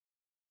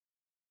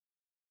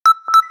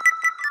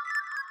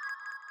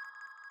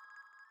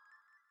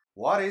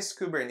What is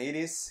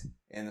Kubernetes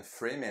in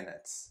 3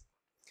 minutes?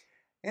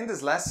 In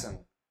this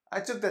lesson, I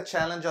took the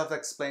challenge of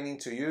explaining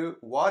to you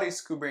what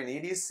is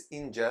Kubernetes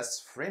in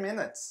just 3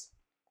 minutes.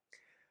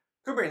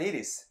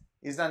 Kubernetes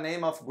is the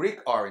name of Greek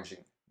origin,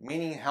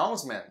 meaning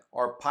helmsman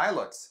or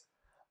pilot,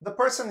 the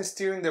person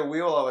steering the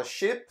wheel of a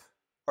ship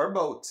or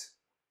boat.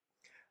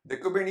 The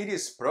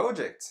Kubernetes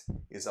project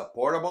is a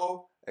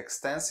portable,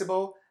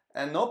 extensible,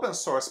 and open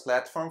source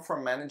platform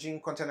for managing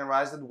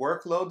containerized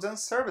workloads and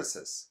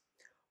services.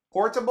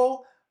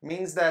 Portable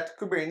means that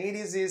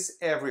Kubernetes is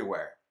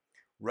everywhere,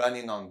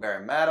 running on bare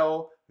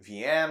metal,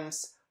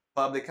 VMs,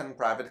 public and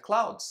private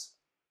clouds.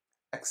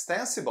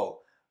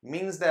 Extensible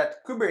means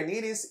that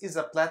Kubernetes is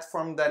a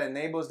platform that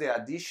enables the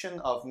addition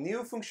of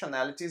new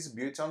functionalities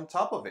built on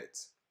top of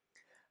it.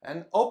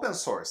 And open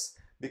source,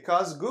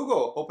 because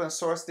Google open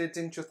sourced it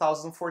in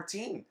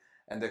 2014,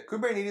 and the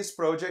Kubernetes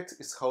project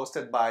is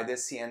hosted by the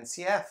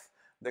CNCF,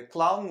 the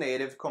Cloud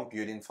Native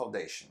Computing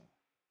Foundation.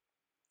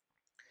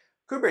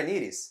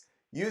 Kubernetes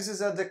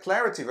uses a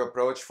declarative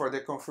approach for the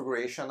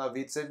configuration of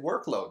its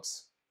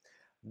workloads.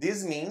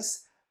 This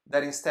means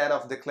that instead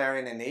of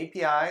declaring an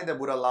API that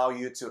would allow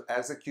you to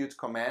execute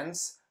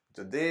commands,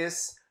 do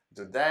this,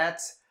 do that,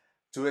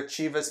 to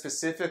achieve a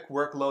specific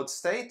workload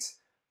state,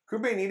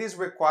 Kubernetes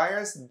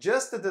requires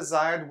just the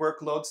desired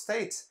workload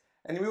state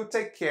and will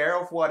take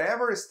care of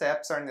whatever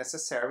steps are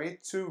necessary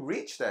to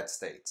reach that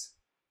state.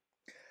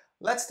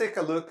 Let's take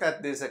a look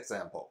at this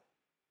example.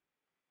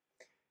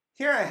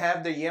 Here I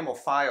have the YAML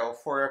file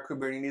for a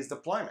Kubernetes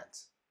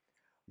deployment.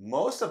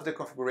 Most of the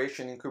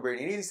configuration in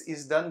Kubernetes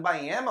is done by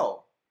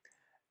YAML,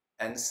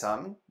 and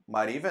some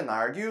might even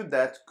argue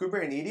that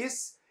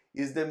Kubernetes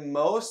is the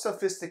most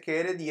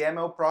sophisticated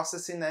YAML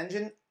processing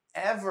engine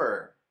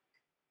ever.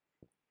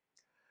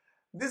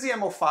 This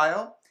YAML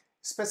file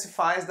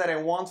specifies that I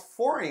want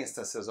 4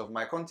 instances of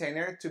my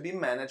container to be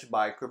managed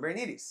by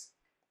Kubernetes.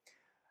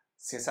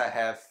 Since I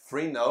have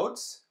 3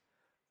 nodes,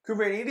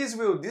 Kubernetes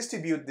will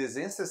distribute these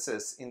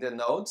instances in the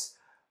nodes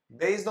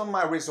based on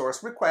my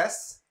resource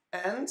requests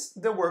and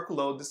the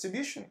workload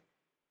distribution.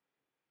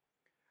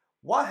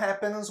 What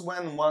happens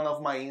when one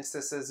of my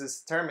instances is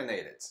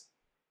terminated?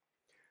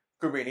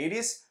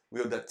 Kubernetes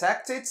will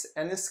detect it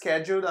and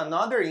schedule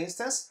another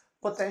instance,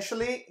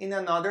 potentially in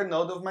another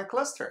node of my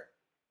cluster.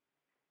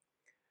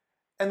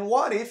 And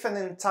what if an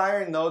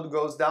entire node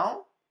goes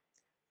down?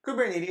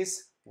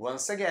 Kubernetes,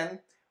 once again,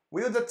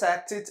 will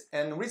detect it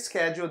and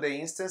reschedule the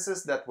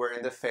instances that were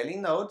in the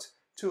failing node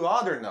to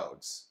other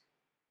nodes.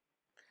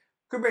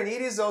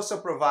 Kubernetes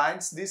also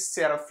provides this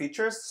set of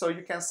features so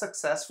you can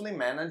successfully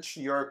manage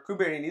your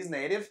Kubernetes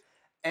native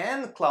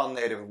and cloud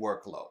native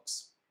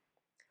workloads.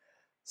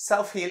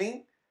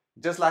 Self-healing,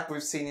 just like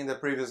we've seen in the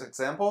previous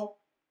example.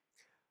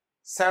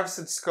 Service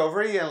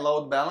discovery and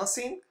load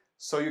balancing,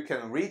 so you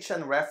can reach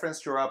and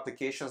reference your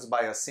applications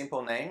by a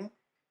simple name.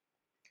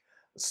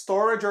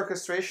 Storage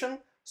orchestration,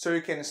 so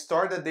you can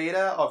store the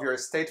data of your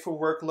stateful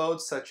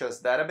workloads such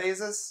as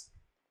databases.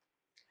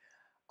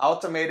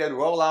 Automated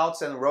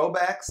rollouts and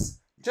rollbacks,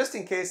 just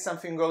in case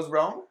something goes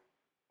wrong.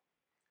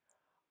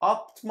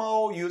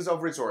 Optimal use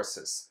of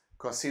resources,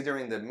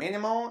 considering the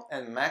minimum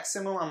and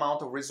maximum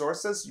amount of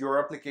resources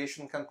your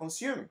application can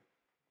consume.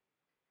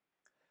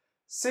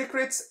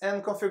 Secrets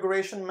and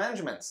configuration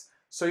management,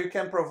 so you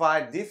can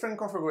provide different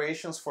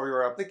configurations for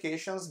your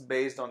applications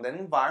based on the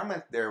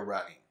environment they're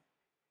running.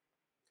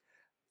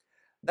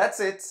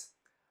 That's it.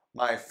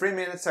 My 3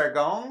 minutes are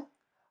gone.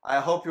 I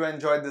hope you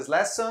enjoyed this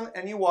lesson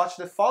and you watch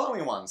the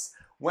following ones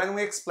when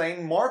we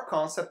explain more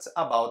concepts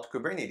about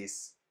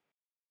Kubernetes.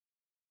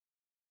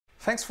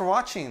 Thanks for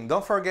watching.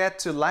 Don't forget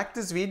to like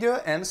this video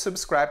and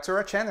subscribe to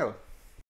our channel.